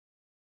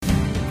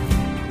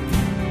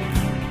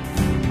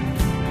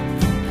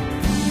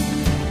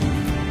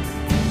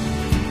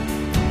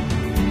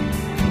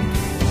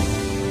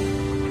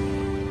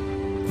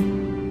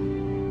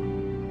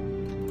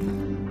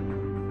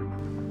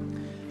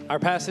Our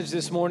passage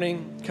this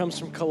morning comes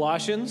from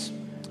Colossians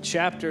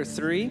chapter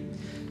 3.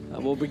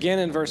 We'll begin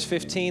in verse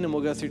 15 and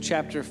we'll go through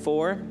chapter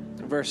 4,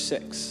 verse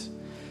 6.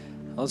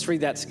 Let's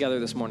read that together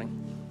this morning.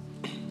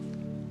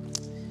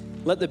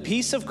 Let the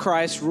peace of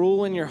Christ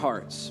rule in your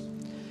hearts.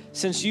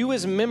 Since you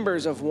as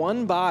members of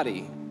one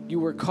body, you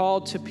were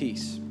called to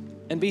peace,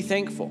 and be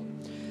thankful.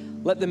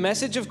 Let the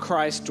message of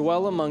Christ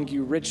dwell among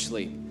you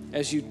richly,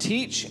 as you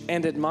teach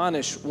and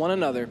admonish one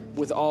another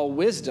with all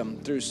wisdom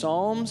through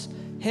psalms,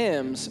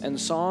 hymns,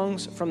 and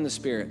songs from the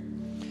Spirit,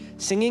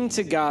 singing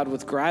to God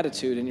with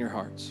gratitude in your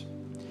hearts.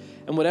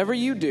 And whatever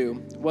you do,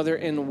 whether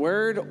in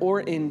word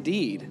or in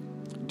deed,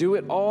 do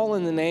it all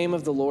in the name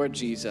of the Lord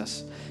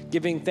Jesus,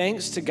 giving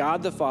thanks to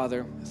God the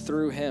Father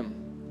through him.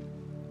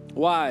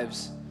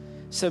 Wives,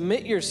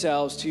 submit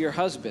yourselves to your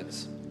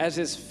husbands, as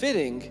is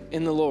fitting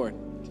in the Lord.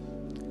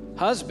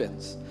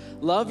 Husbands,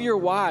 love your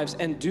wives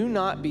and do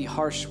not be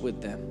harsh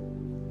with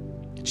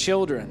them.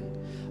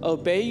 Children,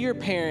 obey your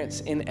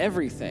parents in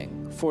everything,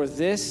 for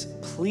this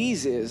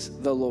pleases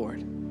the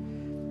Lord.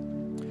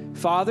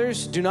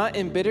 Fathers, do not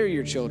embitter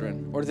your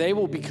children, or they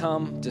will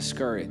become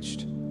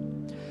discouraged.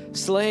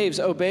 Slaves,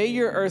 obey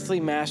your earthly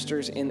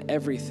masters in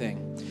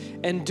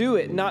everything, and do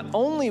it not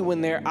only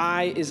when their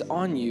eye is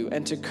on you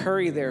and to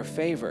curry their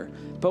favor,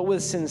 but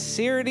with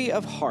sincerity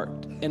of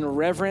heart and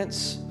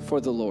reverence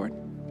for the Lord.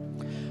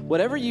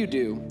 Whatever you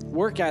do,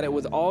 work at it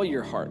with all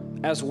your heart,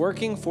 as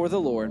working for the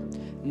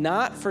Lord,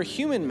 not for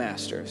human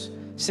masters,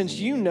 since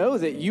you know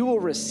that you will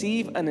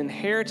receive an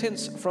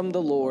inheritance from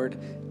the Lord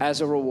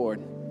as a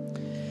reward.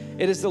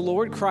 It is the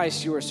Lord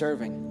Christ you are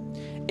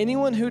serving.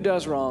 Anyone who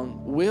does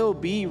wrong will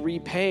be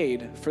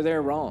repaid for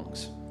their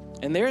wrongs,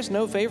 and there is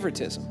no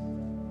favoritism.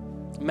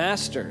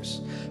 Masters,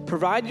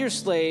 provide your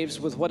slaves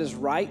with what is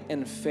right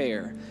and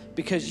fair,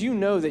 because you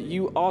know that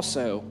you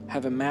also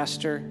have a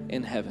master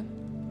in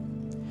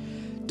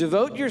heaven.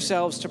 Devote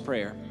yourselves to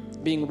prayer,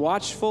 being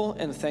watchful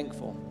and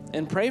thankful,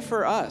 and pray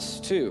for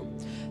us, too,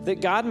 that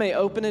God may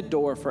open a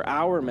door for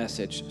our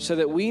message so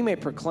that we may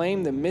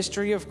proclaim the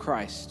mystery of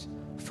Christ,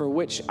 for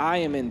which I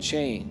am in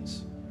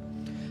chains.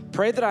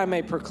 Pray that I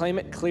may proclaim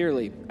it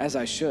clearly as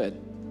I should.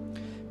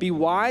 Be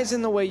wise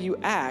in the way you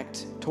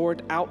act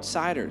toward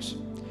outsiders.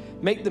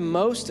 Make the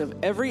most of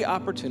every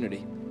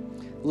opportunity.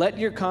 Let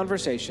your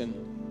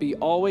conversation be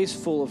always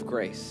full of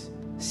grace,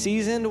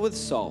 seasoned with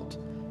salt,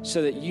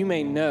 so that you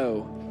may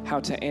know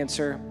how to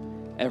answer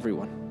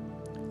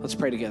everyone. Let's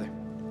pray together.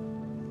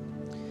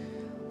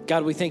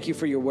 God, we thank you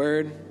for your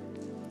word.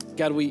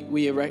 God,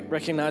 we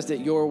recognize that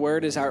your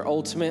word is our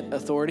ultimate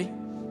authority.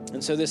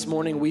 And so this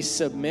morning we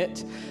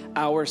submit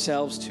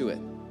ourselves to it.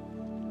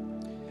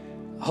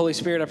 Holy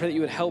Spirit, I pray that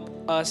you would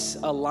help us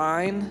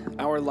align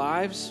our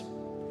lives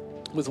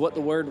with what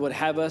the word would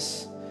have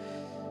us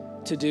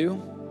to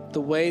do,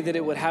 the way that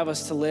it would have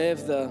us to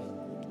live, the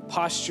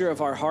posture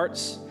of our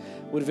hearts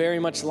would very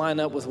much line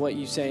up with what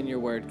you say in your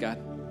word, God.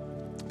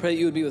 I pray that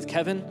you would be with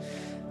Kevin,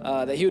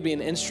 that he would be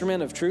an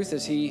instrument of truth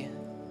as he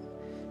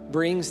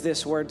brings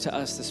this word to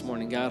us this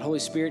morning, God. Holy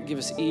Spirit, give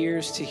us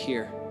ears to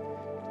hear.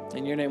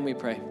 In your name we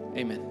pray.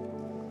 Amen.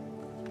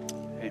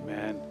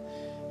 Amen.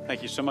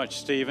 Thank you so much,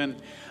 Stephen.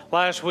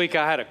 Last week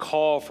I had a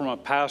call from a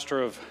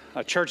pastor of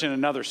a church in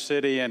another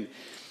city, and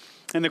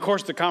in the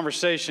course of the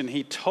conversation,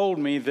 he told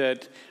me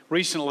that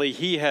recently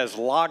he has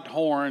locked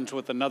horns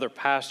with another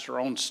pastor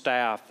on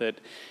staff, that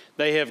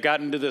they have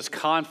gotten into this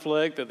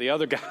conflict, that the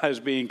other guy is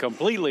being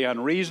completely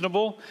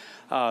unreasonable,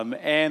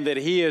 and that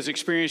he is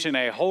experiencing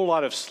a whole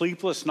lot of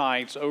sleepless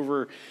nights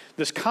over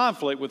this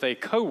conflict with a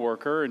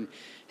coworker. And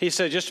he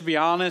said, just to be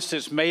honest,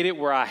 it's made it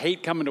where I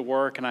hate coming to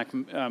work, and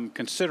I'm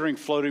considering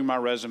floating my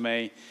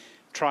resume,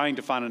 trying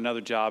to find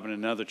another job in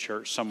another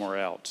church somewhere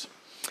else.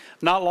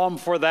 Not long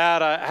before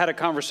that, I had a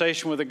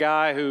conversation with a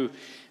guy who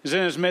is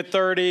in his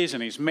mid-30s,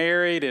 and he's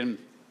married. And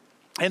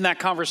in that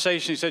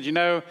conversation, he said,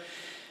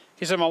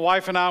 he said, my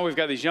wife and I, we've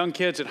got these young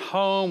kids at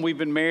home. We've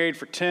been married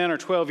for 10 or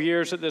 12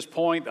 years at this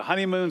point. The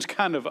honeymoon's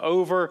kind of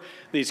over.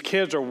 These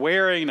kids are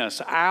wearing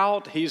us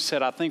out. He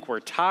said, I think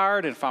we're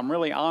tired. And if I'm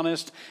really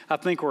honest, I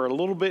think we're a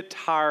little bit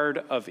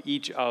tired of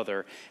each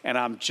other. And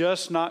I'm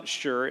just not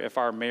sure if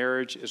our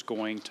marriage is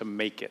going to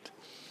make it.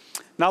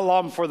 Not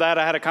long before that,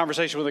 I had a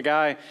conversation with a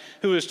guy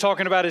who was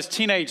talking about his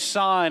teenage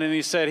son, and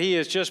he said he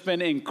has just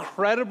been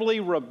incredibly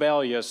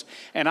rebellious,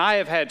 and I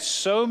have had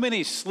so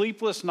many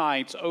sleepless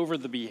nights over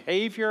the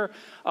behavior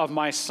of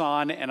my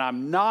son, and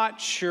I'm not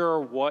sure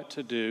what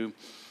to do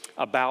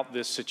about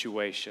this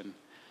situation.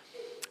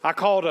 I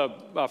called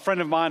a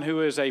friend of mine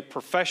who is a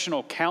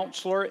professional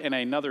counselor in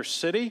another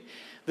city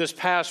this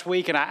past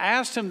week, and I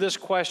asked him this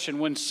question: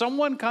 when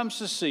someone comes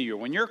to see you,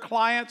 when your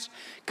clients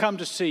come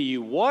to see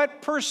you,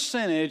 what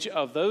percentage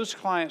of those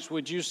clients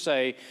would you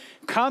say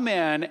come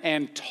in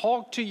and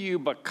talk to you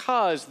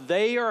because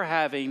they are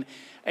having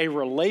a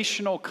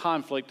relational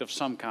conflict of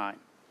some kind?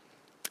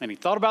 And he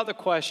thought about the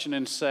question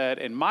and said,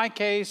 in my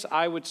case,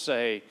 I would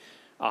say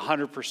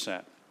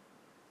 100%.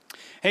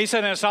 And he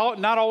said, and it's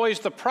not always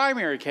the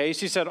primary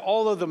case. He said,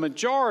 although the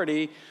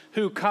majority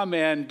who come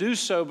in do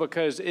so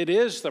because it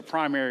is the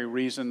primary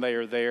reason they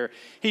are there.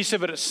 He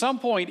said, but at some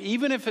point,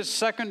 even if it's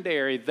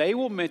secondary, they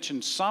will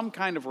mention some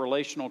kind of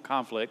relational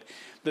conflict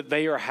that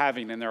they are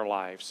having in their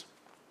lives.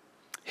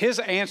 His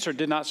answer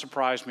did not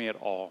surprise me at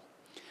all.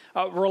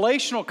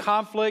 Relational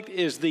conflict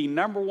is the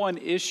number one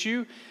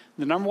issue,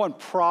 the number one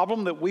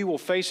problem that we will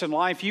face in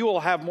life. You will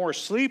have more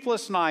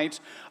sleepless nights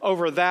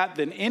over that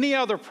than any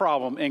other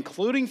problem,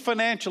 including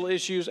financial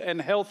issues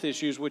and health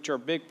issues, which are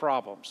big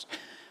problems.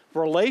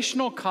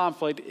 Relational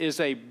conflict is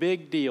a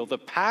big deal. The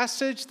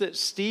passage that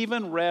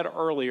Stephen read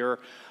earlier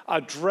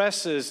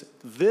addresses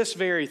this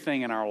very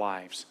thing in our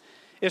lives.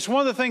 It's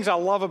one of the things I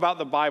love about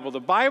the Bible. The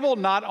Bible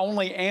not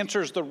only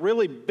answers the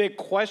really big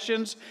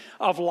questions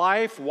of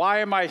life, why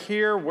am I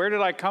here, where did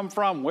I come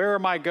from, where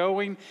am I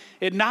going?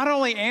 It not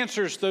only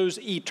answers those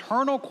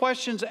eternal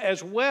questions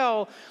as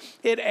well,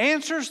 it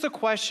answers the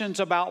questions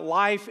about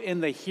life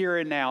in the here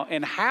and now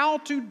and how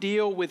to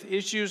deal with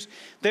issues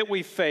that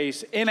we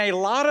face in a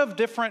lot of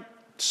different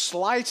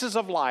slices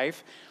of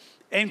life,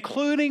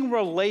 including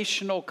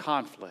relational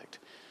conflict.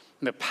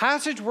 In the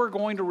passage we're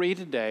going to read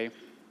today,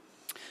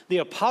 the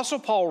Apostle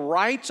Paul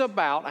writes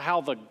about how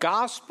the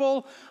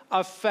gospel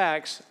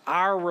affects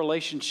our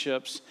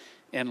relationships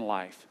in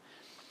life.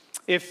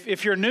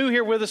 If you're new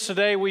here with us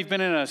today, we've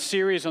been in a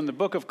series on the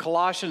book of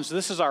Colossians.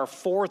 This is our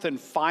fourth and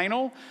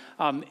final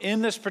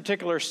in this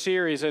particular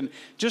series. And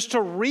just to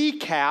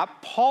recap,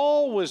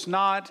 Paul was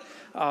not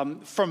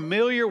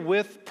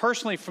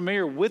personally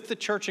familiar with the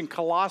church in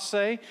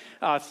Colossae.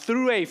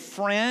 Through a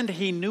friend,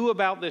 he knew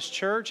about this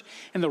church.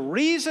 And the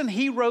reason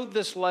he wrote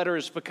this letter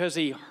is because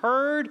he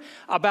heard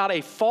about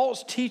a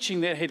false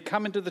teaching that had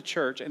come into the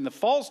church. And the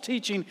false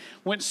teaching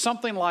went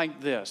something like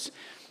this.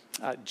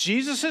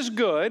 Jesus is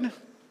good,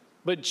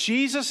 but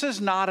Jesus is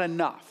not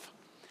enough.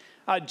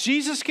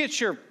 Jesus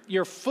gets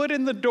your foot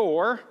in the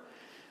door,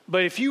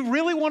 but if you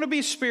really want to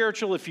be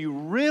spiritual, if you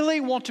really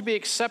want to be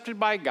accepted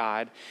by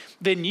God,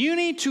 then you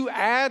need to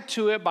add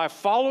to it by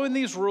following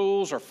these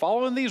rules or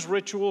following these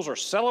rituals or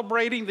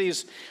celebrating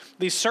these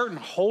certain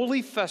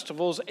holy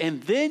festivals,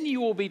 and then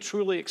you will be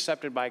truly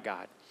accepted by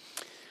God.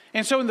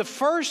 And so in the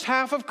first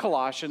half of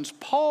Colossians,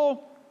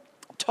 Paul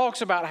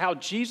talks about how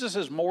Jesus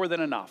is more than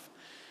enough.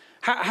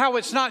 How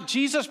it's not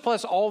Jesus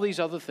plus all these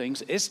other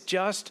things, it's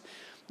just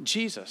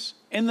Jesus.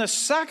 In the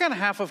second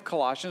half of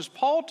Colossians,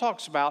 Paul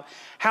talks about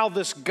how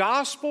this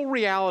gospel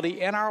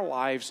reality in our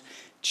lives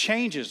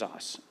changes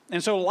us.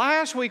 And so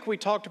last week we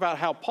talked about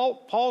how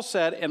Paul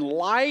said, in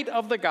light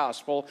of the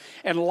gospel,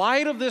 in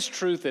light of this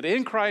truth that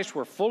in Christ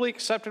we're fully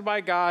accepted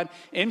by God,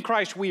 in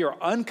Christ we are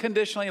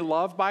unconditionally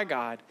loved by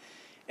God,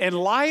 in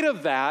light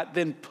of that,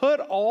 then put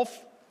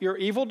off your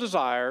evil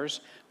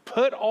desires,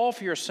 put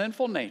off your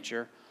sinful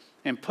nature,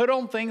 and put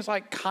on things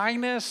like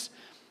kindness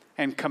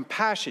and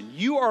compassion.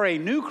 You are a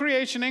new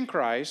creation in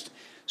Christ,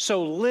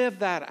 so live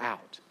that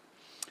out.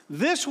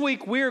 This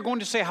week, we are going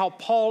to see how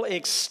Paul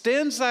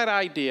extends that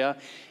idea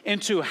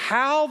into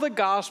how the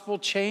gospel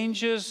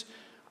changes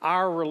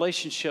our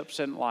relationships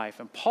in life.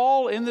 And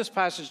Paul, in this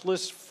passage,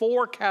 lists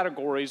 4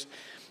 categories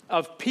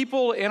of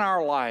people in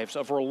our lives,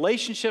 of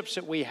relationships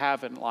that we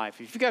have in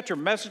life. If you've got your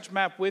message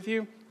map with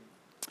you,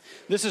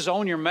 this is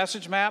on your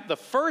message map. The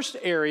first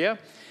area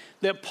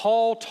that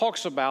Paul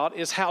talks about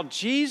is how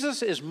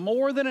Jesus is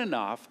more than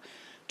enough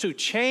to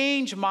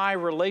change my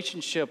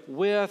relationship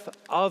with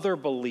other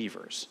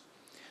believers.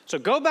 So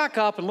go back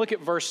up and look at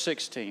verse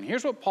 16.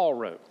 Here's what Paul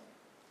wrote.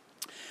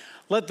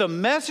 Let the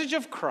message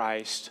of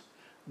Christ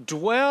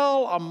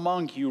dwell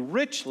among you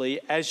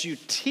richly as you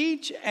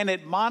teach and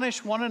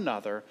admonish one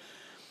another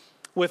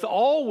with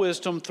all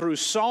wisdom through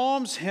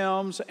psalms,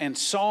 hymns, and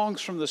songs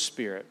from the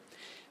Spirit,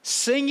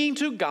 singing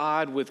to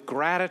God with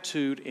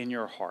gratitude in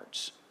your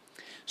hearts.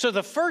 So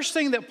the first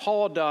thing that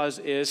Paul does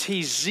is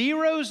he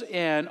zeroes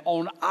in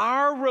on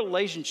our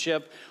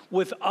relationship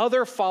with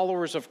other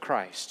followers of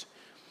Christ.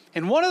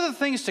 And one of the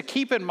things to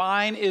keep in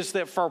mind is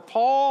that for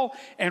Paul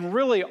and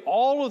really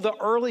all of the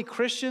early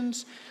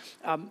Christians,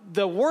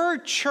 the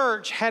word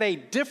church had a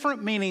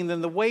different meaning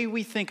than the way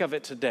we think of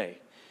it today.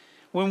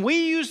 When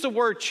we use the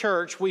word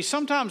church, we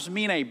sometimes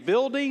mean a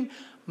building.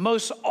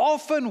 Most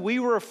often we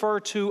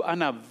refer to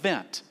an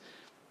event.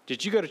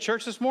 Did you go to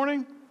church this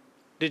morning?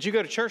 Did you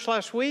go to church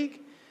last week?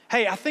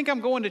 Hey, I think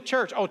I'm going to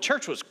church. Oh,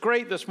 church was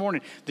great this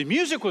morning. The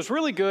music was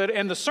really good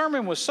and the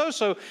sermon was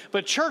so-so,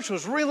 but church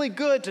was really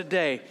good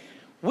today.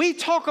 We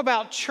talk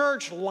about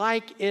church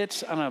like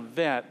it's an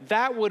event.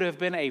 That would have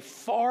been a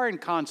foreign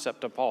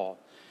concept to Paul.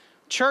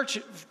 Church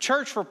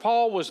for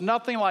Paul was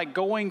nothing like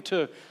going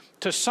to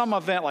some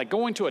event, like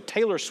going to a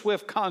Taylor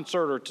Swift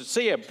concert or to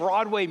see a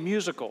Broadway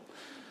musical.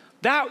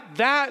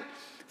 That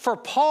for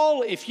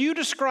Paul, if you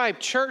describe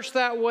church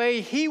that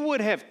way, he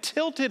would have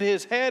tilted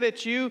his head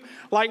at you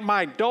like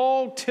my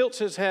dog tilts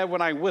his head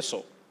when I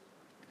whistle.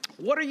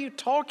 What are you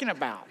talking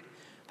about?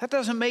 That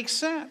doesn't make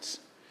sense.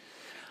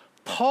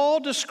 Paul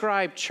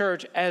described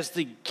church as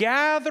the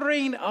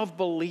gathering of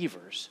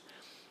believers.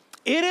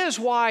 It is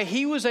why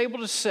he was able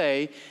to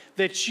say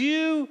that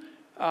you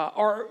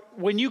or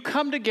when you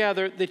come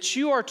together, that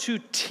you are to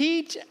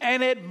teach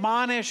and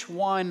admonish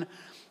one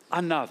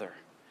another.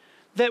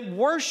 That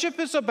worship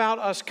is about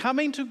us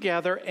coming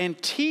together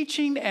and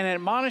teaching and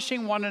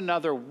admonishing one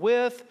another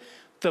with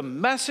the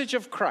message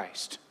of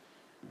Christ.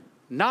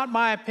 Not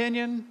my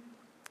opinion,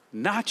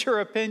 not your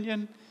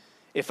opinion.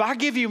 If I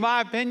give you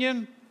my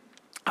opinion,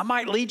 I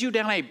might lead you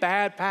down a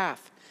bad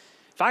path.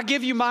 If I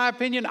give you my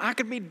opinion, I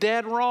could be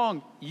dead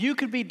wrong. You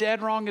could be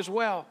dead wrong as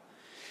well.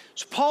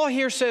 So Paul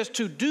here says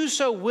to do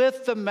so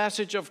with the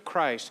message of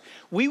Christ.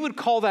 We would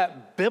call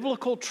that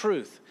biblical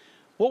truth.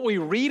 What we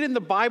read in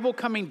the Bible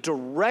coming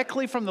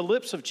directly from the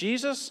lips of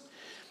Jesus,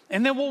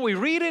 and then what we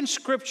read in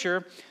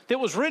Scripture that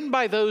was written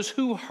by those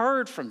who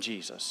heard from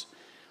Jesus.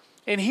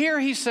 And here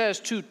he says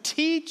to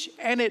teach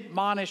and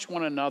admonish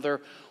one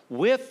another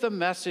with the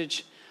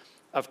message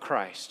of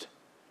Christ.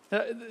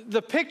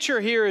 The picture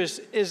here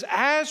is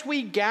as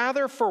we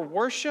gather for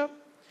worship,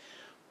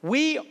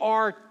 we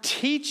are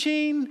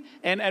teaching,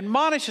 and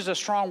admonish is a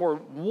strong word,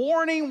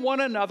 warning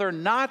one another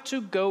not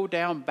to go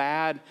down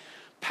bad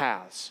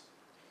paths.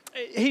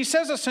 He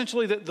says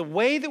essentially that the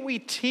way that we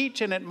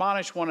teach and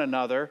admonish one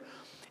another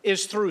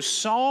is through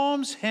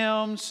psalms,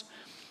 hymns,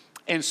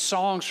 and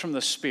songs from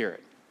the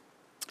Spirit.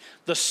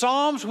 The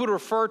Psalms would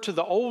refer to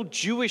the old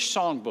Jewish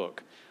songbook.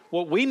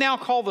 What we now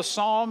call the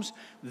Psalms,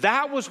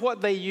 that was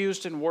what they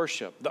used in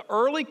worship. The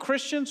early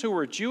Christians who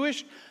were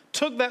Jewish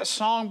took that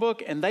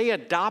songbook and they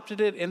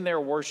adopted it in their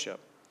worship.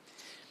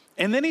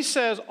 And then he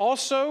says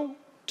also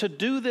to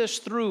do this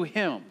through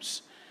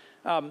hymns.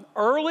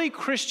 Early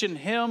Christian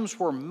hymns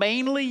were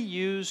mainly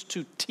used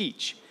to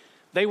teach.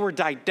 They were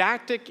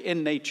didactic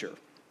in nature.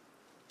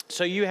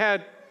 So you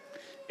had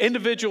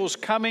individuals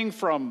coming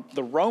from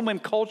the Roman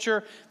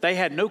culture. They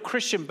had no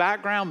Christian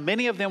background.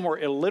 Many of them were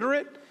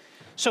illiterate.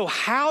 So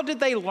how did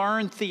they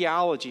learn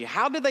theology?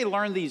 How did they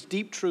learn these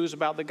deep truths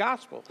about the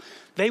gospel?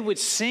 They would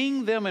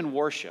sing them in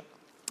worship.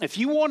 If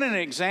you want an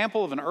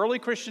example of an early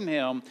Christian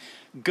hymn,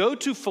 go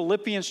to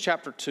Philippians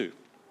chapter 2.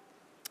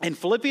 In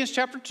Philippians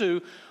chapter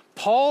 2,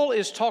 Paul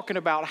is talking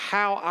about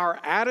how our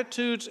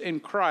attitudes in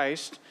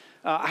Christ,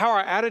 how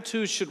our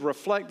attitudes should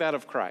reflect that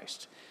of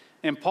Christ.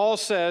 And Paul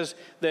says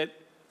that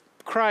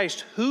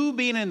Christ, who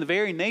being in the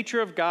very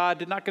nature of God,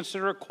 did not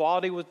consider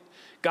equality with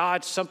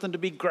God something to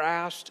be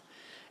grasped.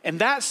 And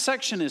that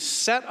section is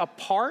set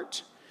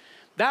apart.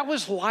 That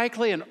was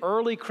likely an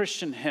early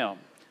Christian hymn,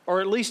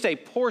 or at least a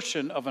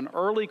portion of an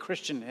early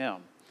Christian hymn.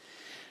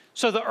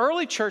 So the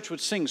early church would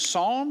sing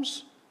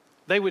psalms,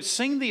 they would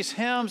sing these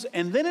hymns,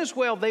 and then as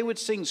well they would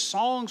sing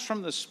songs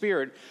from the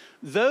Spirit.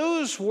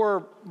 Those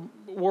were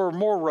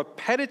more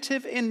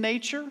repetitive in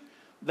nature.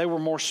 They were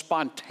more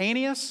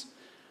spontaneous.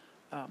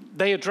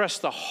 They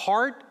addressed the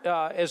heart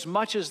as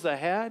much as the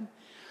head.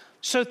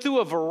 So through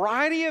a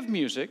variety of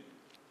music,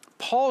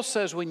 Paul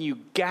says when you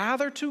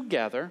gather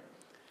together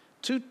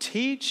to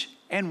teach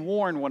and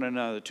warn one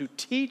another, to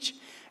teach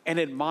and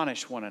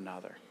admonish one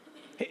another.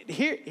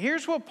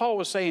 Here's what Paul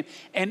was saying,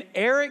 and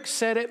Eric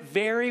said it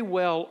very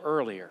well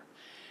earlier.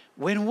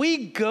 When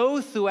we go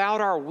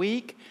throughout our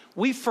week,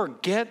 we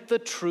forget the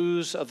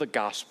truths of the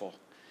gospel.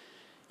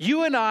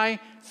 You and I,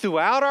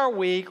 throughout our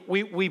week,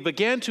 we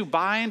begin to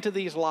buy into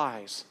these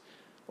lies.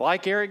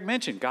 Like Eric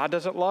mentioned, God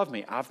doesn't love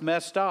me. I've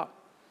messed up.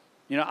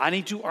 I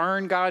need to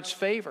earn God's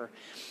favor.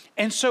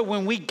 And so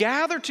when we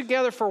gather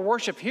together for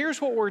worship, here's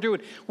what we're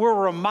doing. We're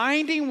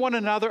reminding one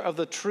another of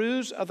the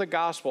truths of the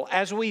gospel.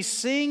 As we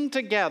sing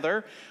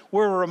together,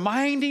 we're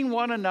reminding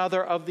one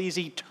another of these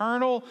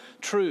eternal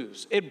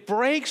truths. It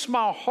breaks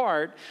my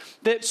heart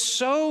that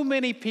so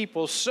many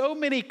people, so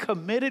many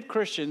committed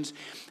Christians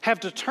have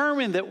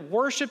determined that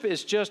worship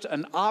is just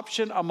an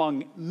option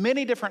among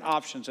many different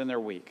options in their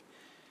week.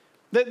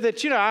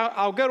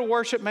 I'll go to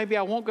worship, maybe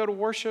I won't go to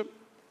worship.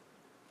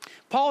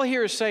 Paul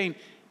here is saying,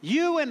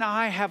 you and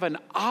I have an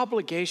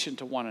obligation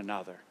to one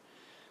another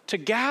to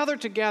gather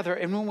together.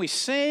 And when we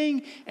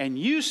sing and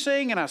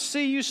I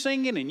see you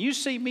singing and you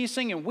see me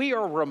singing, we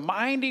are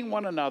reminding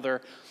one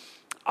another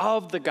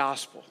of the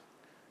gospel.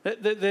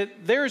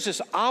 That there's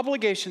this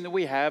obligation that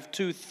we have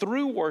to,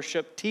 through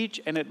worship,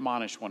 teach and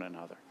admonish one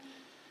another.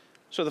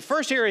 So the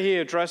first area he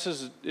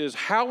addresses is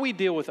how we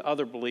deal with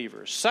other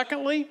believers.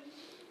 Secondly,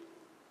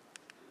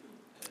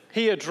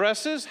 he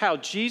addresses how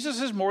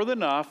Jesus is more than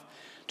enough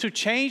to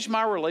change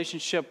my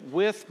relationship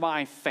with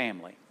my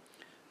family.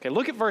 Okay,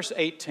 look at verse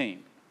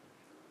 18.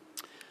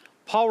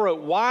 Paul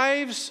wrote,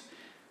 "Wives,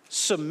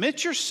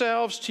 submit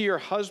yourselves to your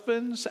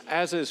husbands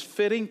as is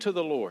fitting to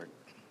the Lord.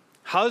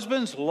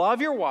 Husbands, love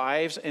your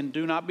wives and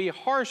do not be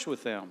harsh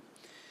with them.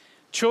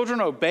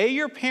 Children, obey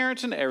your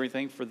parents in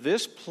everything, for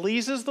this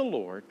pleases the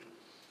Lord.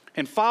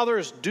 And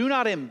fathers, do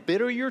not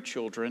embitter your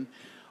children,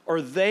 or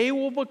they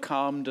will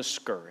become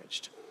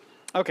discouraged."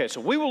 Okay,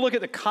 so we will look at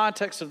the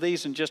context of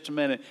these in just a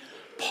minute.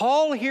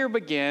 Paul here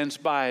begins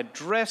by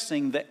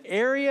addressing the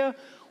area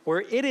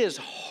where it is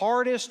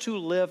hardest to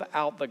live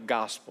out the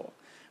gospel.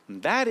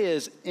 And that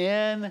is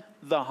in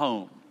the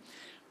home.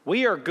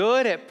 We are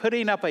good at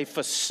putting up a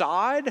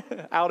facade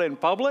out in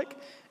public,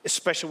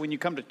 especially when you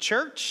come to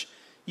church.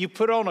 You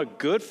put on a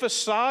good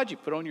facade. You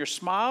put on your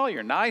smile.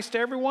 You're nice to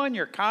everyone.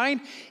 You're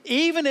kind.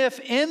 Even if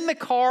in the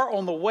car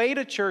on the way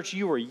to church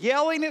you were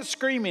yelling and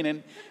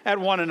screaming at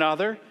one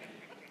another,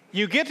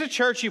 you get to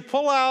church, you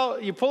pull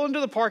into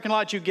the parking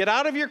lot, you get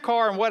out of your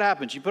car, and what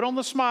happens? You put on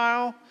the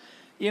smile.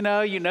 You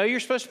know you're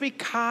supposed to be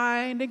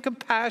kind and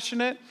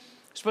compassionate.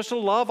 You're supposed to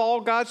love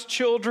all God's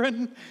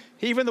children,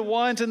 even the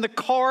ones in the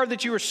car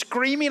that you were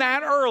screaming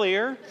at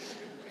earlier.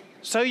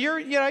 So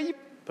you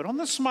put on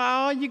the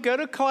smile, you go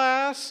to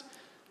class.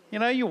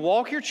 You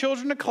walk your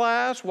children to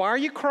class. Why are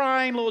you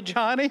crying, little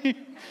Johnny?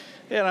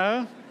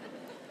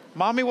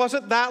 Mommy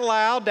wasn't that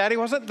loud. Daddy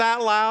wasn't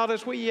that loud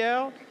as we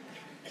yelled.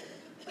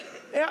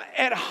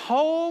 At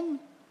home,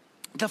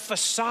 the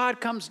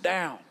facade comes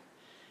down.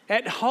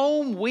 At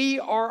home, we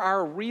are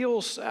our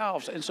real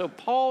selves. And so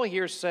Paul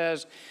here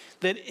says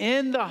that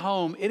in the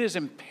home, it is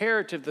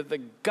imperative that the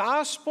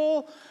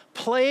gospel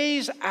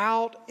plays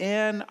out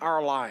in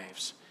our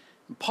lives.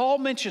 Paul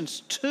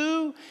mentions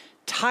two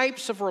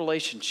types of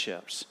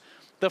relationships.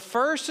 The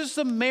first is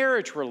the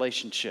marriage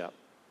relationship.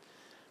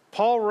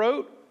 Paul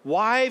wrote,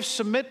 wives,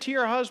 submit to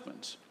your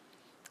husbands.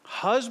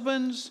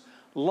 Husbands,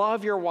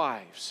 love your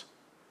wives.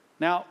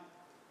 Now,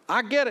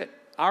 I get it.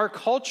 Our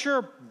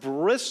culture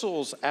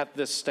bristles at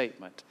this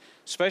statement,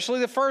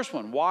 especially the first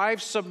one.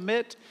 Wives,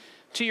 submit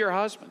to your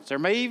husbands. There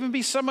may even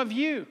be some of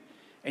you,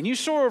 and you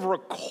sort of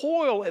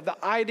recoil at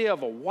the idea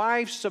of a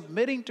wife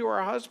submitting to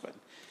her husband.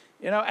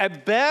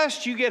 At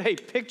best, you get a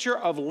picture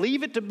of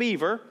Leave It to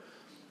Beaver,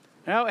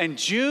 and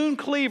June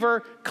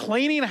Cleaver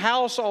cleaning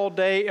house all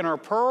day in her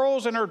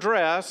pearls and her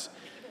dress.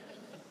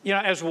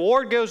 As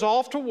Ward goes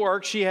off to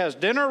work, she has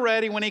dinner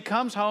ready. When he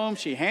comes home,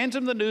 she hands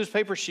him the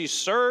newspaper. She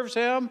serves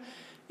him.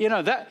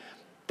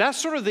 That's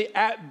sort of the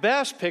at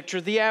best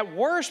picture. The at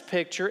worst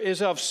picture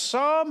is of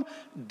some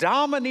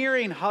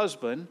domineering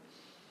husband,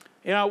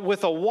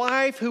 with a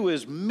wife who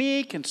is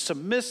meek and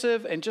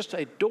submissive and just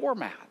a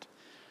doormat.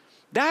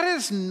 That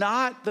is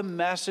not the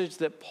message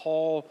that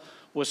Paul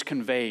was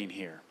conveying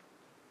here.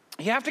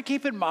 You have to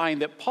keep in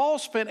mind that Paul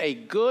spent a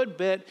good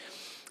bit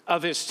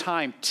of his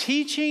time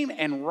teaching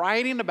and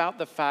writing about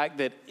the fact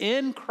that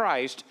in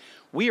Christ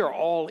we are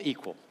all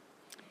equal.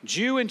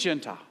 Jew and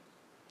Gentile,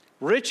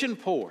 rich and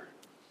poor,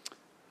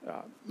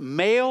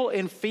 male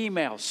and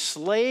female,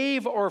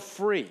 slave or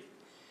free.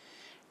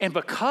 And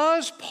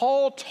because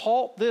Paul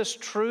taught this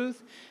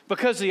truth,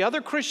 because the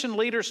other Christian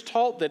leaders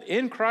taught that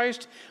in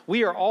Christ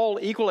we are all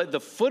equal, at the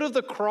foot of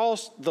the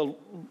cross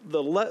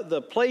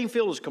the playing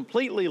field is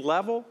completely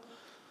level.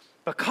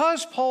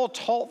 Because Paul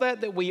taught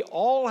that we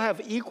all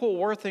have equal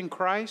worth in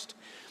Christ,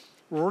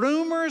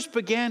 rumors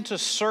began to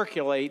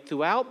circulate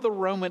throughout the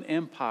Roman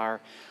Empire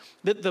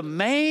that the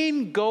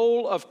main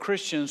goal of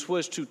Christians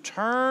was to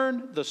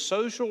turn the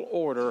social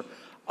order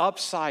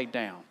upside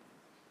down.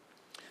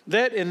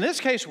 That in this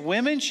case,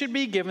 women should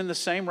be given the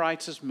same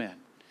rights as men.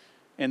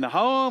 In the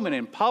home and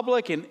in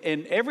public and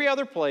in every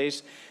other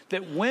place,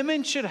 that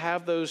women should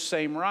have those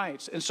same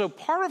rights. And so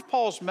part of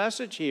Paul's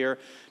message here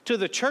to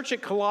the church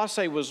at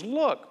Colossae was,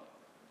 look,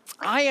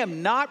 I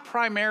am not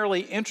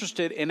primarily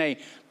interested in a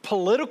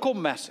political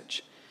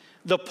message.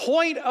 The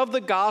point of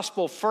the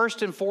gospel,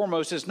 first and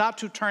foremost, is not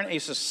to turn a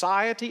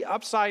society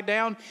upside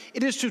down.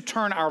 It is to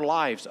turn our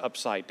lives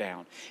upside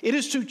down. It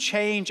is to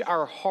change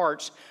our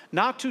hearts,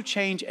 not to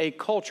change a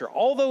culture.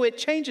 Although it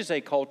changes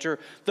a culture,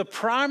 the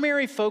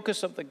primary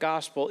focus of the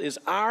gospel is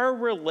our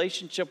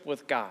relationship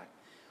with God.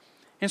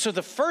 And so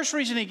the first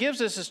reason he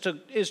gives us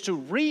is to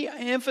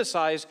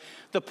re-emphasize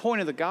the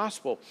point of the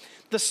gospel.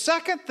 The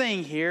second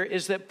thing here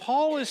is that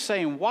Paul is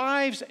saying,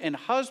 wives and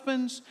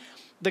husbands,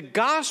 the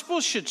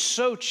gospel should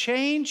so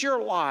change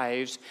your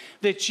lives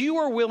that you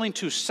are willing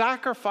to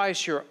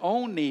sacrifice your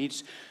own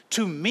needs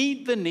to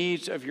meet the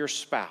needs of your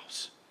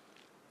spouse.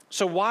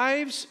 So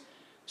wives,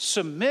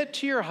 submit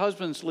to your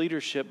husband's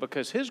leadership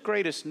because his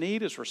greatest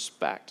need is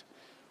respect.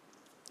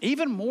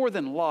 Even more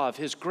than love,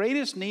 his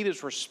greatest need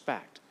is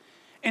respect.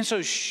 And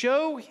so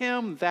show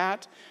him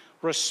that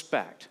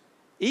respect.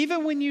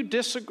 Even when you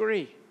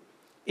disagree,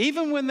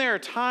 even when there are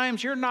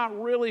times you're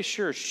not really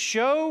sure,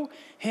 show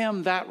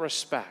him that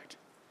respect.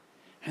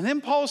 And then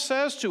Paul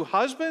says to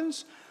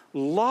husbands,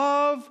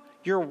 love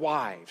your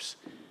wives.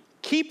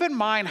 Keep in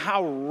mind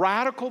how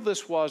radical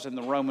this was in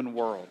the Roman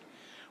world,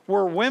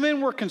 where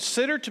women were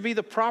considered to be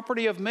the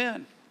property of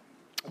men.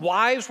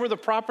 Wives were the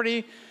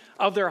property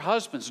of their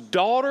husbands.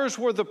 Daughters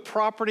were the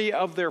property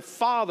of their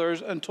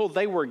fathers until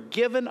they were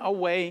given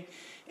away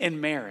in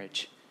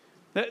marriage.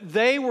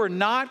 They were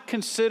not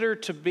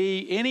considered to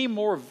be any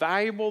more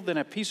valuable than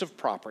a piece of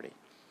property.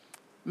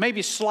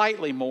 Maybe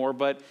slightly more,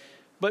 but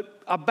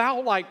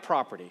about like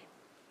property.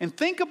 And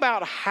think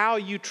about how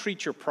you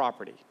treat your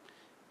property.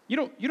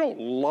 You don't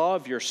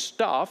love your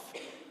stuff.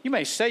 You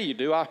may say you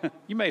do.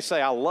 You may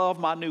say, I love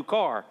my new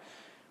car.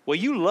 Well,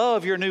 you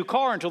love your new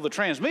car until the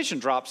transmission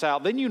drops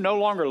out. Then you no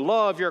longer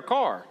love your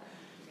car.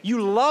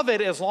 You love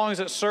it as long as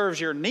it serves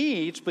your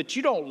needs, but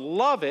you don't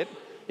love it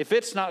if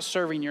it's not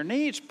serving your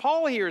needs.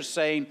 Paul here is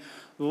saying,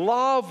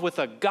 love with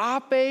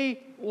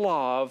agape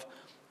love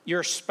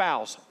your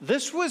spouse.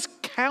 This was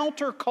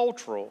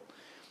countercultural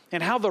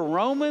in how the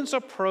Romans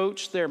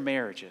approached their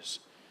marriages.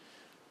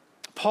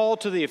 Paul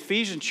to the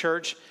Ephesian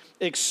church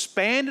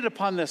expanded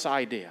upon this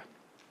idea.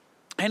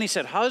 And he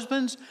said,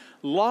 husbands,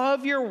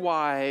 love your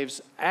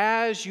wives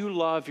as you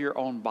love your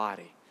own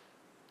body.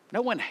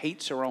 No one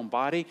hates their own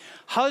body.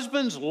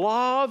 Husbands,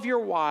 love your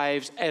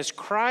wives as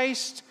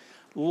Christ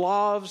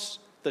loves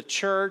the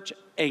church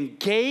and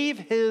gave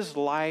his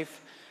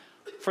life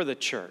for the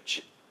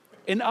church.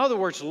 In other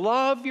words,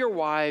 love your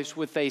wives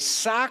with a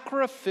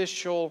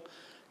sacrificial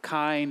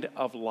kind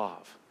of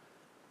love.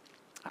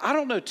 I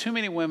don't know too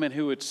many women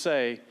who would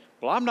say,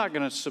 well, I'm not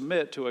going to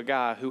submit to a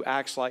guy who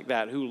acts like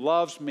that, who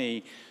loves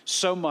me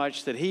so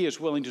much that he is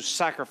willing to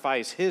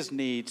sacrifice his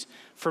needs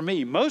for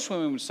me. Most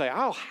women would say,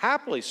 I'll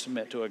happily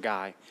submit to a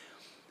guy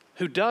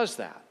who does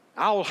that.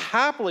 I'll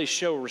happily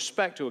show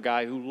respect to a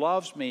guy who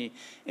loves me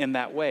in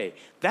that way.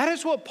 That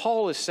is what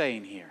Paul is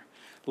saying here.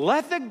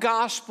 Let the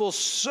gospel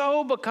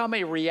so become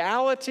a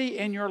reality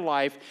in your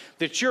life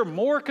that you're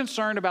more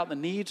concerned about the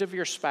needs of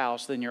your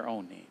spouse than your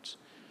own needs.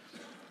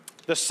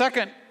 The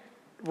second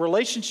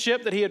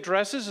relationship that he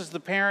addresses is the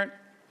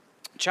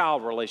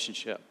parent-child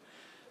relationship.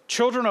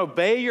 Children,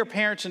 obey your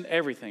parents in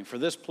everything, for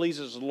this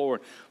pleases the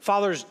Lord.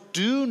 Fathers,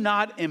 do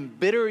not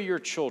embitter your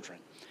children,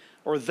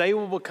 or they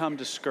will become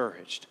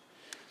discouraged.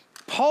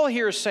 Paul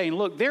here is saying,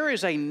 look, there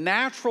is a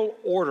natural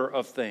order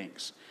of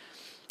things.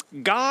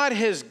 God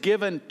has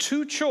given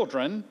two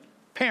children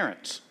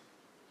parents.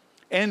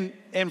 And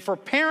for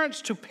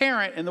parents to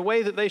parent in the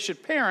way that they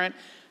should parent,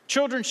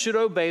 children should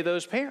obey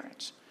those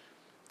parents.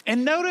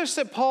 And notice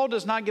that Paul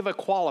does not give a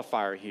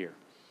qualifier here.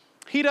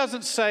 He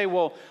doesn't say,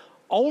 well,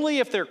 only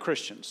if they're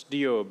Christians do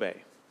you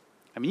obey.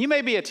 I mean, you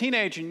may be a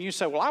teenager and you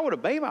say, well, I would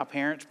obey my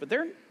parents, but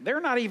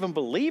they're not even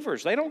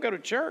believers. They don't go to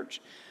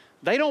church.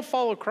 They don't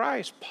follow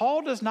Christ.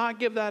 Paul does not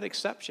give that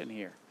exception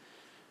here.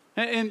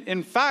 And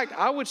in fact,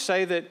 I would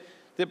say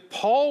that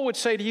Paul would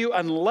say to you,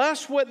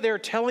 unless what they're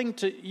telling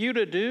you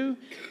to do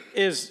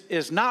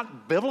is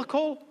not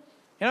biblical,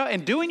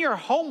 and doing your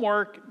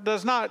homework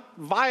does not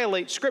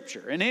violate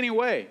Scripture in any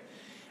way.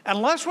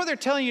 Unless what they're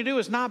telling you to do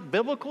is not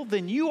biblical,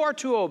 then you are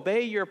to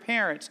obey your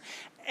parents.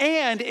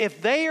 And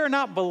if they are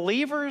not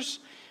believers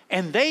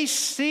and they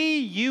see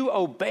you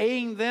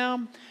obeying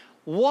them,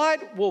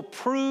 what will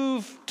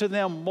prove to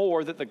them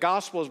more that the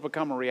gospel has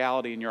become a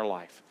reality in your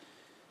life?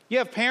 You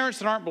have parents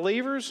that aren't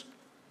believers,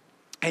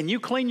 and you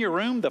clean your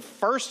room the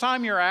first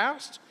time you're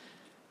asked,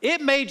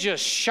 it may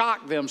just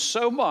shock them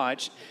so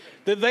much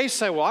that they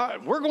say, well,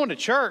 we're going to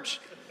church.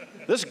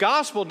 This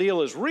gospel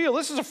deal is real.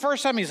 This is the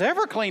first time he's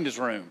ever cleaned his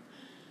room.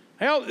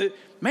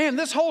 Man,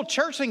 this whole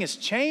church thing has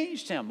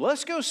changed him.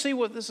 Let's go see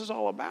what this is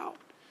all about.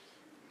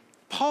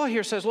 Paul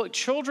here says, look,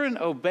 children,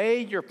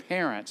 obey your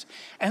parents.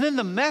 And then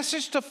the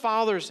message to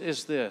fathers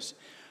is this: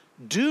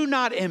 do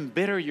not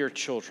embitter your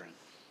children.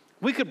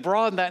 We could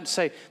broaden that and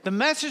say, the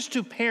message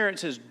to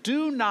parents is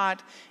do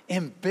not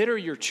embitter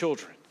your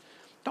children.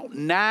 Don't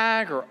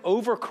nag or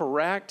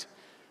overcorrect.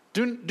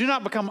 Do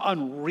not become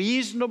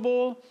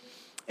unreasonable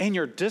in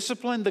your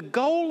discipline. The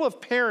goal of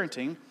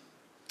parenting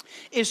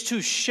is to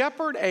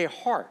shepherd a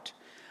heart,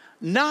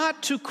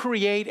 not to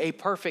create a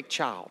perfect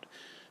child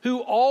who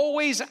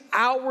always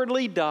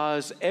outwardly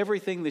does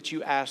everything that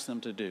you ask them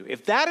to do.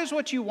 If that is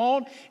what you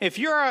want, if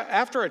you're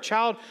after a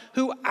child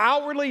who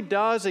outwardly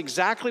does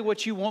exactly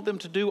what you want them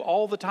to do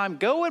all the time,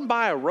 go and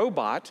buy a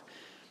robot,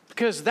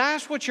 because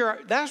that's what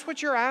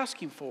you're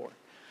asking for.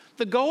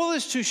 The goal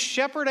is to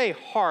shepherd a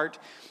heart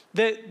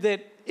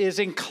that is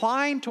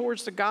inclined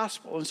towards the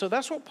gospel. And so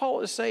that's what Paul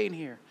is saying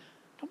here.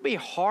 Don't be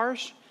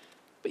harsh,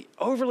 be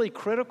overly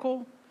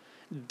critical.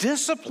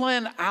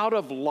 Discipline out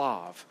of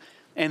love.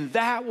 And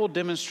that will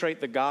demonstrate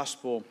the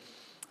gospel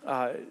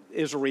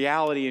is a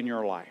reality in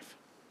your life.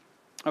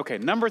 Okay,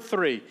 number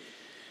 3.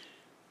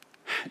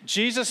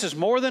 Jesus is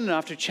more than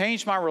enough to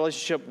change my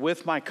relationship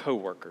with my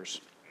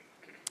coworkers.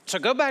 So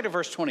go back to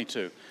verse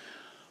 22.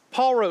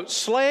 Paul wrote,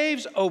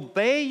 slaves,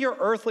 obey your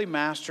earthly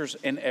masters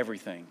in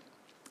everything.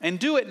 And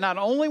do it not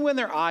only when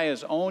their eye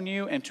is on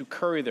you and to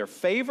curry their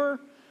favor,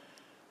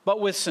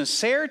 but with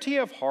sincerity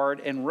of heart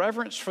and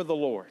reverence for the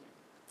Lord.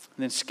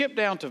 And then skip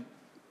down to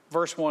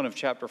verse 1 of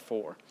chapter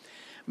 4.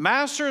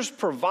 Masters,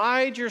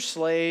 provide your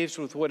slaves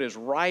with what is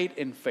right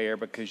and fair,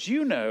 because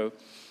you know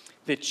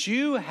that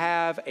you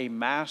have a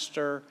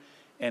master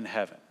in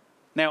heaven.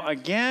 Now,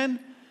 again,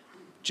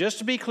 just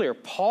to be clear,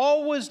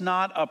 Paul was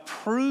not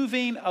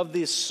approving of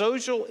this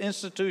social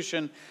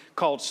institution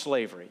called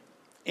slavery.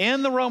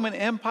 In the Roman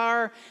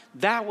Empire,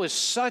 that was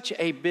such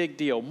a big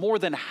deal. More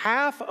than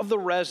half of the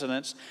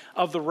residents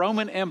of the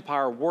Roman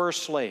Empire were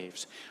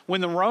slaves.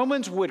 When the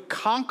Romans would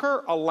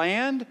conquer a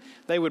land,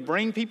 they would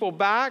bring people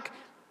back.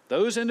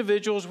 Those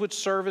individuals would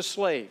serve as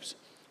slaves.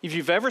 If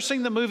you've ever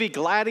seen the movie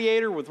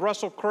Gladiator with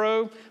Russell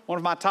Crowe, one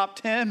of my top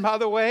 10, by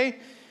the way,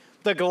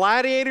 the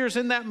gladiators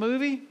in that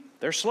movie,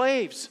 they're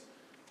slaves.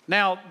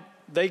 Now,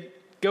 they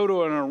go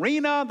to an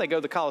arena, they go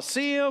to the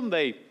Colosseum,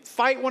 they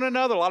fight one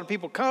another. A lot of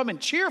people come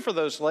and cheer for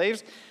those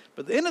slaves,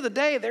 but at the end of the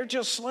day, they're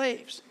just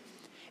slaves.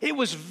 It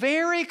was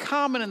very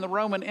common in the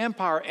Roman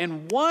Empire.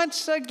 And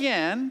once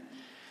again,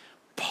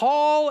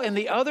 Paul and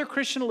the other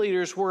Christian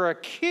leaders were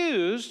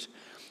accused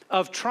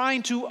of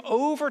trying to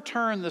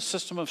overturn the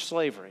system of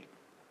slavery.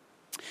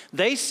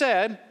 They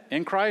said,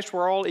 in Christ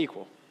we're all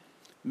equal.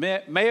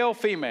 Male,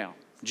 female,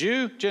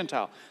 Jew,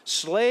 Gentile,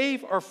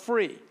 slave or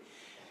free.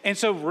 And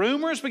so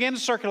rumors began to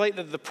circulate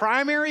that the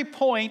primary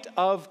point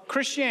of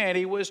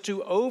Christianity was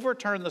to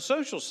overturn the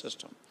social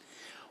system.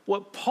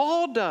 What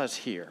Paul does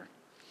here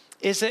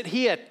is that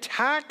he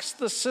attacks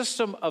the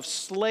system of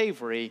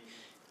slavery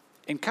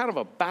in kind of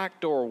a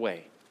backdoor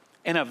way,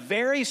 in a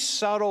very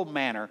subtle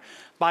manner,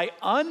 by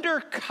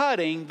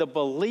undercutting the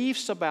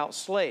beliefs about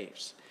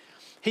slaves.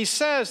 He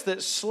says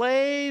that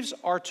slaves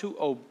are to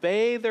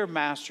obey their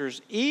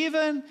masters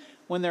even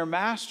when their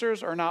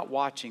masters are not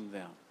watching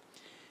them.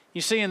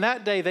 You see, in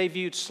that day, they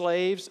viewed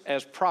slaves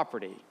as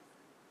property.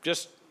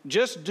 Just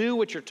do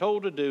what you're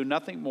told to do,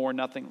 nothing more,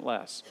 nothing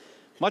less.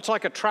 Much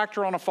like a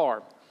tractor on a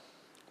farm.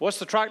 What's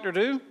the tractor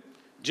do?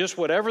 Just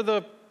whatever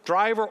the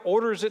driver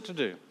orders it to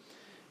do.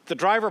 If the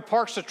driver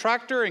parks the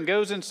tractor and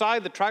goes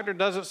inside, the tractor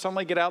doesn't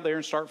suddenly get out there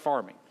and start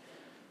farming.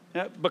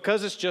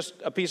 Because it's just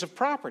a piece of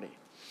property.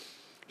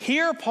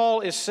 Here,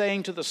 Paul is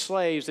saying to the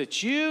slaves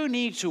that you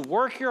need to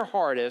work your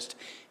hardest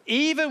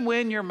even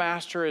when your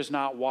master is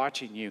not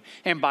watching you.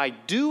 And by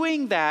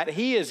doing that,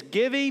 he is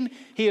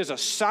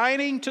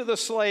assigning to the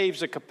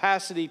slaves a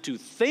capacity to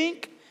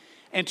think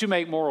and to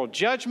make moral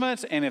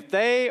judgments. And if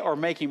they are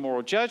making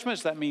moral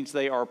judgments, that means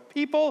they are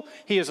people.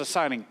 He is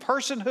assigning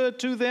personhood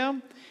to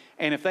them.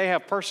 And if they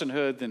have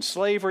personhood, then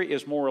slavery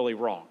is morally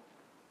wrong.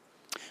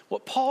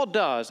 What Paul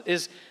does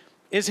is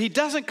he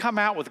doesn't come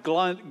out with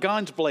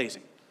guns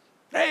blazing.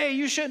 Hey,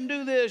 you shouldn't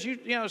do this. You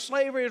know,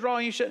 slavery is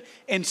wrong. You should.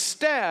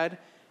 Instead,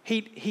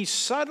 he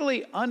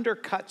subtly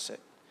undercuts it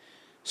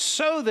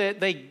so that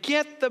they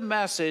get the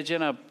message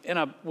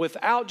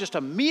without just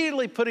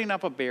immediately putting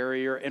up a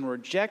barrier and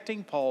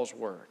rejecting Paul's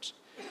words.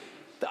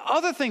 The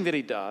other thing that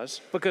he does,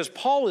 because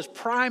Paul is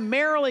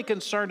primarily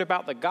concerned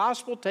about the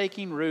gospel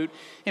taking root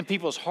in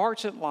people's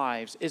hearts and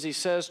lives, is he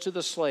says to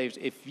the slaves,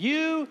 if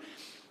you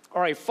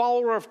are a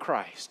follower of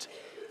Christ,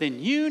 then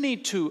you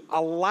need to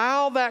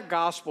allow that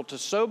gospel to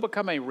so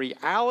become a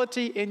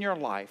reality in your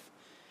life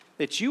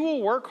that you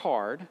will work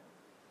hard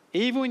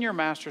even when your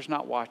master's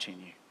not watching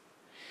you.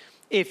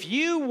 If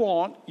you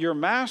want your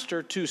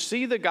master to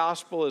see the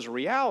gospel as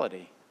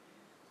reality,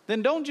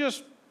 then don't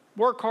just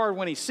work hard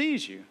when he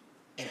sees you.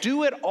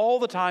 Do it all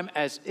the time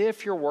as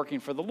if you're working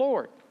for the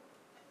Lord.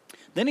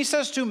 Then he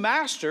says to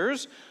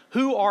masters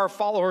who are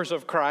followers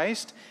of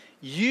Christ,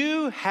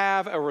 you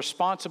have a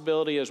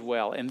responsibility as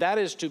well, and that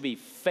is to be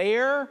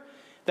fair.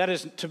 That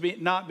is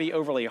to not be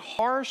overly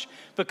harsh,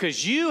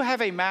 because you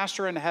have a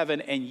master in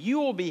heaven and you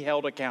will be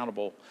held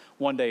accountable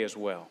one day as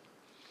well.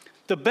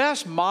 The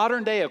best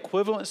modern day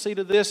equivalency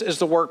to this is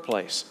the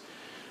workplace.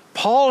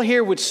 Paul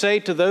here would say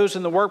to those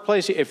in the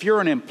workplace, if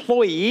you're an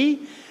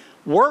employee,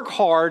 work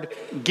hard,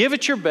 give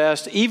it your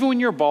best, even when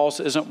your boss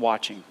isn't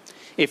watching.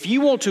 If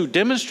you want to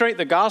demonstrate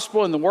the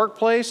gospel in the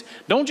workplace,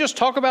 don't just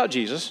talk about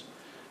Jesus.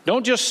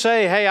 Don't just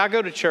say, hey, I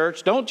go to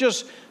church. Don't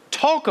just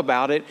talk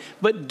about it,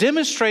 but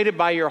demonstrate it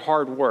by your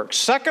hard work.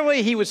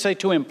 Secondly, he would say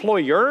to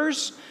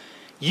employers,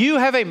 you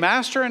have a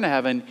master in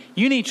heaven.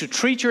 You need to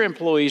treat your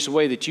employees the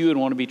way that you would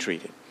want to be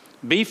treated.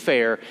 Be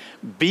fair,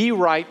 be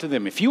right to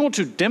them. If you want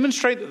to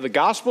demonstrate that the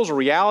gospel is a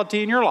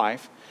reality in your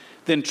life,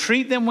 then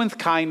treat them with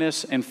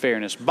kindness and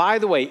fairness. By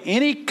the way,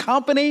 any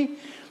company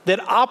that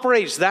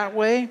operates that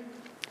way,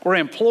 where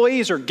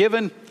employees are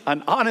given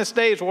an honest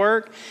day's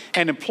work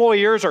and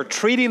employers are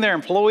treating their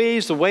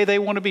employees the way they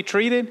want to be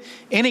treated,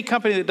 any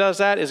company that does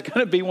that is going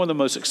to be one of the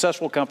most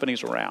successful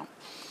companies around.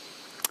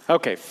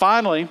 Okay,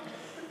 finally,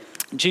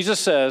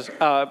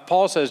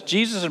 Paul says,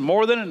 Jesus is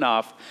more than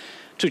enough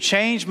to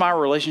change my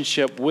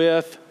relationship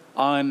with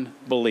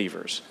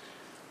unbelievers.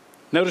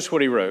 Notice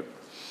what he wrote.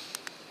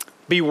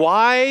 Be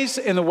wise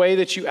in the way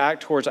that you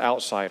act towards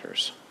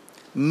outsiders.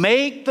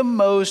 Make the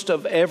most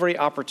of every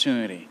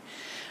opportunity.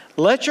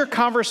 Let your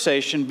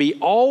conversation be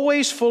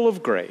always full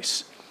of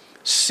grace,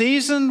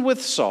 seasoned with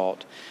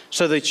salt,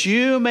 so that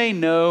you may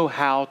know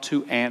how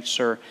to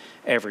answer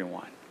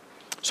everyone.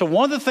 So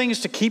one of the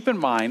things to keep in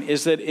mind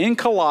is that in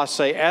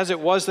Colossae, as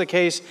it was the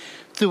case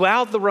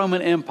throughout the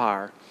Roman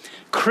Empire,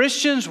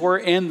 Christians were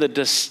in the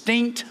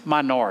distinct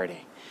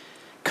minority.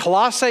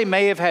 Colossae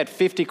may have had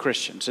 50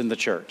 Christians in the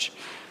church.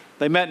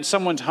 They met in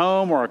someone's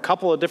home or a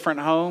couple of different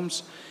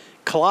homes.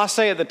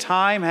 Colossae at the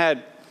time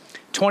had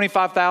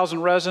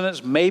 25,000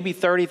 residents, maybe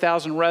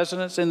 30,000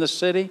 residents in the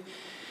city.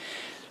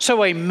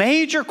 So a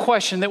major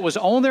question that was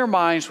on their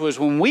minds was,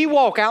 when we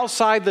walk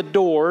outside the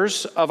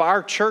doors of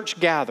our church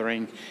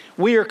gathering,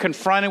 we are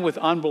confronted with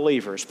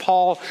unbelievers.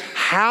 Paul,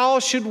 how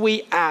should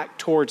we act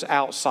towards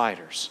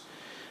outsiders?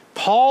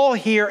 Paul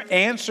here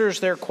answers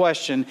their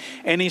question,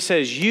 and he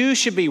says, you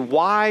should be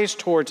wise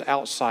towards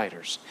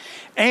outsiders.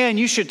 And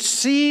you should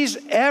seize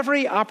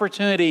every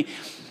opportunity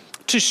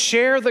to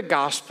share the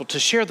gospel, to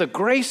share the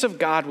grace of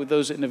God with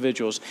those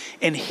individuals.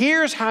 And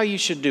here's how you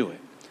should do it.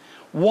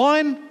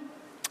 One,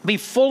 Be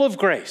full of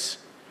grace.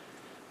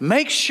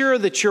 Make sure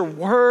that your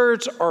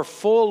words are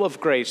full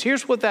of grace.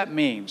 Here's what that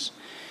means.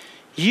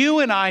 You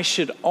and I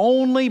should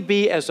only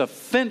be as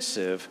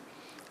offensive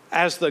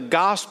as the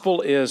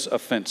gospel is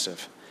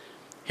offensive.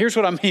 Here's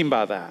what I mean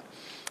by that.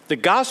 The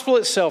gospel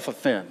itself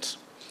offends.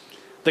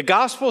 The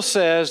gospel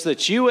says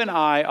that you and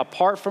I,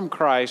 apart from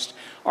Christ,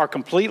 are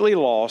completely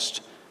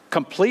lost,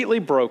 completely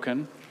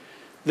broken,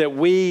 that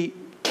we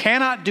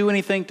cannot do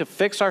anything to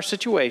fix our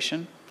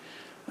situation.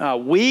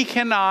 We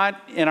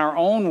cannot, in our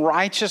own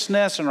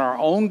righteousness and our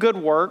own good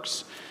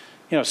works,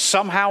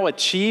 somehow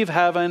achieve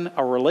heaven,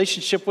 a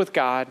relationship with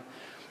God,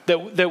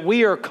 that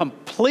we are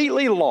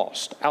completely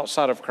lost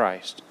outside of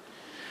Christ.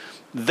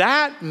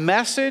 That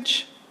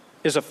message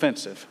is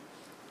offensive.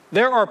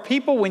 There are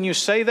people, when you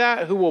say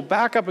that, who will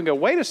back up and go,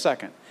 wait a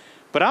second,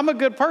 but I'm a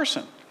good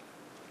person.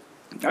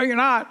 No, you're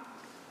not.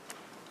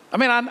 I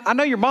mean, I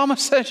know your mama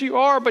says you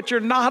are, but you're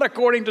not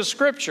according to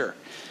Scripture.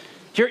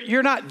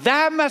 You're not.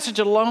 That message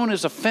alone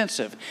is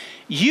offensive.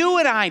 You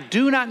and I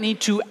do not need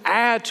to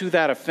add to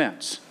that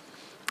offense.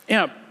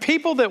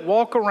 People that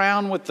walk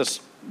around with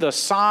the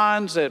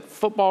signs at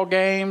football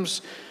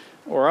games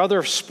or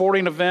other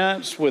sporting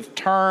events with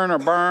turn or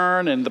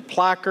burn and the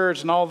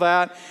placards and all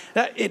that,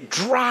 it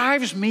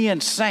drives me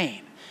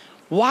insane.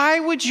 Why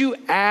would you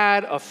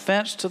add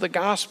offense to the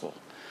gospel?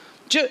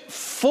 Just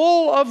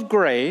full of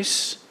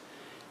grace,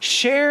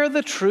 share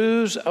the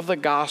truths of the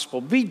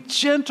gospel. Be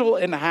gentle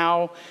in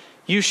how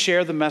you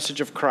share the message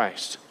of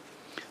Christ.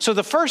 So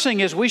the first thing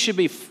is we should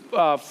be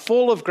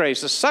full of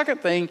grace. The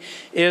second thing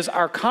is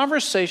our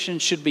conversation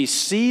should be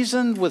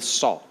seasoned with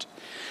salt.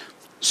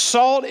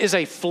 Salt is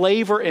a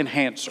flavor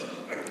enhancer.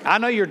 I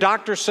know your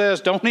doctor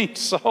says don't eat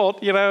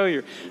salt,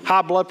 your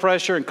high blood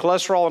pressure and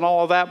cholesterol and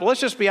all of that, but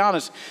let's just be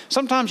honest.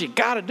 Sometimes you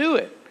got to do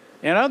it.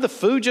 The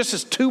food just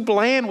is too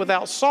bland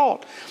without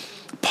salt.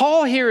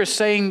 Paul here is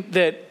saying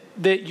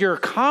that your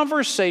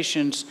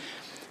conversations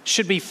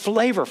should be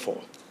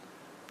flavorful.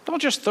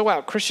 Don't just throw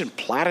out Christian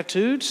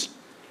platitudes.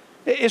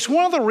 It's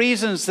one of the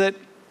reasons that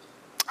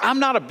I'm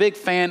not a big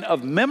fan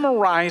of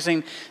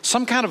memorizing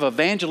some kind of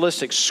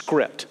evangelistic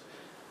script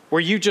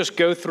where you just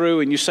go through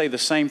and you say the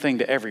same thing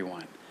to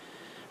everyone.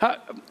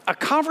 A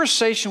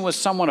conversation with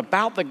someone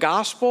about the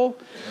gospel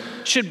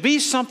should be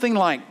something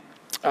like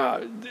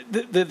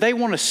that they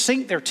want to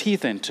sink their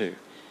teeth into.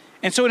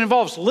 And so it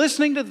involves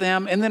listening to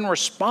them and then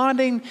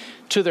responding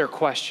to their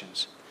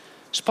questions.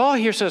 So Paul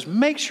here says,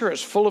 make sure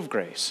it's full of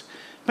grace.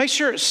 Make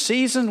sure it's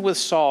seasoned with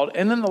salt.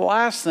 And then the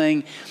last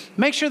thing,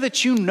 make sure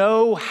that you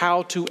know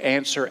how to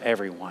answer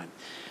everyone.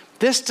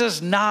 This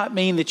does not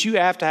mean that you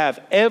have to have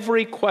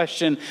every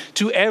question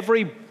to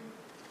every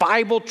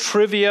Bible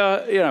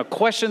trivia,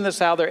 question that's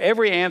out there,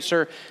 every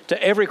answer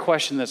to every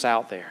question that's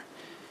out there.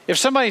 If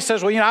somebody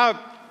says, well,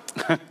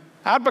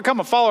 I'd become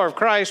a follower of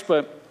Christ,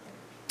 but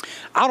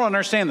I don't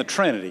understand the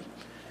Trinity.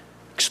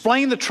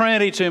 Explain the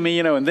Trinity to me,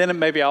 and then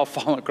maybe I'll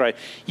follow Christ.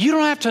 You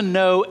don't have to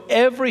know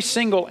every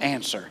single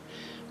answer.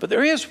 But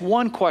there is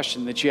one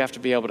question that you have to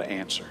be able to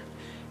answer.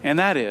 And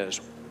that is,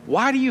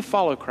 why do you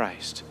follow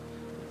Christ?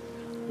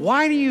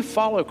 Why do you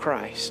follow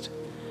Christ?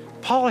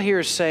 Paul here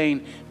is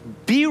saying,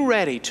 be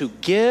ready to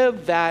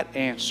give that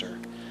answer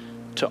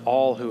to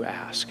all who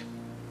ask.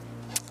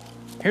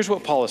 Here's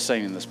what Paul is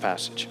saying in this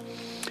passage.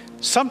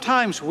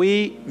 Sometimes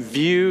we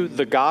view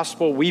the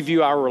gospel, we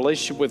view our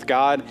relationship with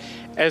God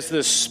as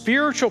the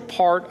spiritual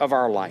part of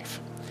our life.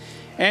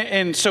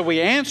 And so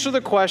we answer the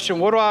question,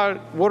 what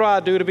do I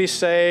do to be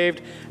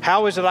saved?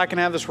 How is it I can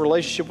have this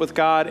relationship with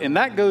God? And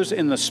that goes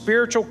in the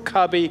spiritual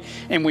cubby,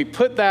 and we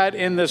put that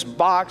in this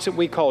box that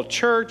we call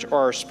church or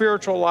our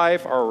spiritual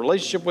life, our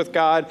relationship with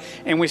God,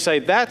 and we say,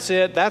 that's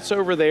it, that's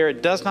over there,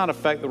 it does not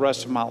affect the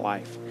rest of my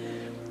life.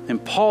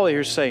 And Paul here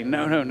is saying,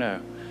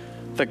 no.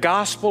 The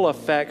gospel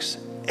affects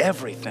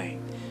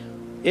everything.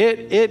 It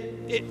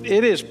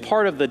is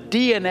part of the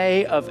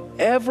DNA of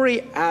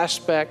every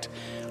aspect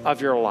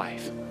of your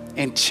life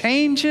and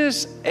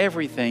changes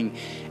everything,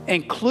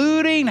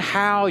 including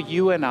how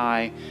you and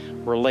I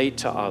relate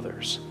to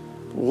others.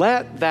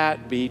 Let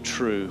that be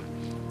true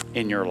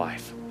in your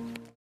life.